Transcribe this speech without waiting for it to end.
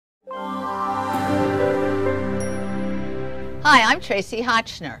Hi, I'm Tracie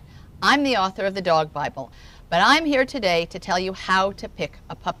Hotchner. I'm the author of the Dog Bible, but I'm here today to tell you how to pick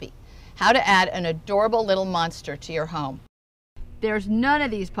a puppy, how to add an adorable little monster to your home. There's none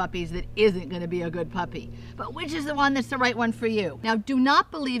of these puppies that isn't going to be a good puppy, but which is the one that's the right one for you? Now, do not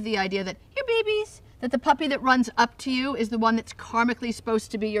believe the idea that your babies, that the puppy that runs up to you is the one that's karmically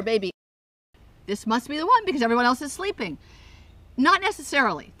supposed to be your baby. This must be the one because everyone else is sleeping. Not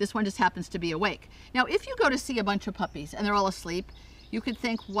necessarily. This one just happens to be awake. Now, if you go to see a bunch of puppies and they're all asleep, you could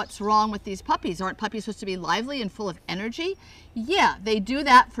think, what's wrong with these puppies? Aren't puppies supposed to be lively and full of energy? Yeah, they do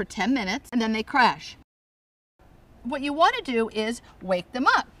that for 10 minutes and then they crash. What you want to do is wake them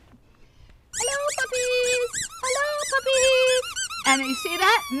up. Hello, puppies! Hello, puppies! And you see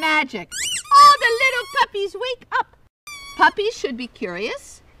that? Magic. Oh, the little puppies, wake up! Puppies should be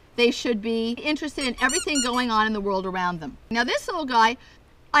curious. They should be interested in everything going on in the world around them. Now this little guy,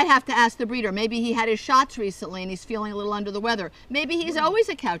 I'd have to ask the breeder. Maybe he had his shots recently and he's feeling a little under the weather. Maybe he's always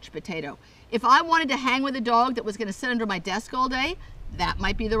a couch potato. If I wanted to hang with a dog that was going to sit under my desk all day, that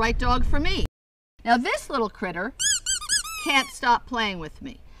might be the right dog for me. Now this little critter can't stop playing with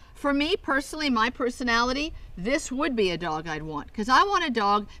me. For me personally, my personality, this would be a dog I'd want, because I want a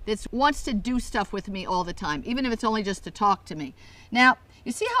dog that wants to do stuff with me all the time, even if it's only just to talk to me. Now,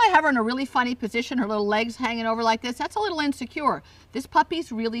 you see how I have her in a really funny position, her little legs hanging over like this? That's a little insecure. This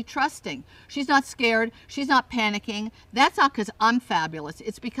puppy's really trusting. She's not scared. She's not panicking. That's not because I'm fabulous.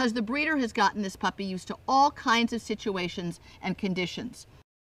 It's because the breeder has gotten this puppy used to all kinds of situations and conditions.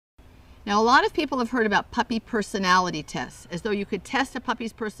 Now, a lot of people have heard about puppy personality tests, as though you could test a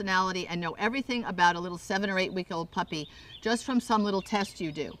puppy's personality and know everything about a little 7 or 8 week old puppy just from some little test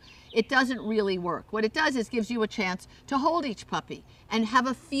you do. It doesn't really work. What it does is gives you a chance to hold each puppy and have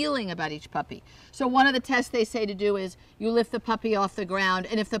a feeling about each puppy. So one of the tests they say to do is you lift the puppy off the ground,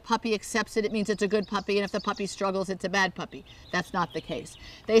 and if the puppy accepts it, it means it's a good puppy, and if the puppy struggles, it's a bad puppy. That's not the case.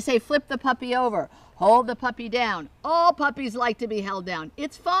 They say flip the puppy over, hold the puppy down. All puppies like to be held down.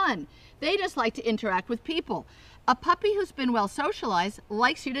 It's fun. They just like to interact with people. A puppy who's been well socialized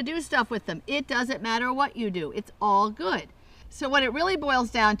likes you to do stuff with them. It doesn't matter what you do. It's all good. So what it really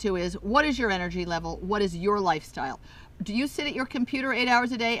boils down to is, what is your energy level? What is your lifestyle? Do you sit at your computer 8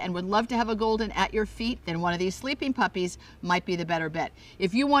 hours a day and would love to have a golden at your feet? Then one of these sleeping puppies might be the better bet.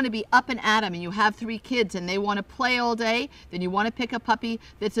 If you want to be up and at 'em and you have 3 kids and they want to play all day, then you want to pick a puppy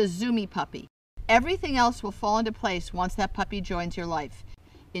that's a zoomy puppy. Everything else will fall into place once that puppy joins your life.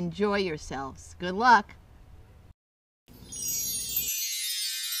 Enjoy yourselves. Good luck.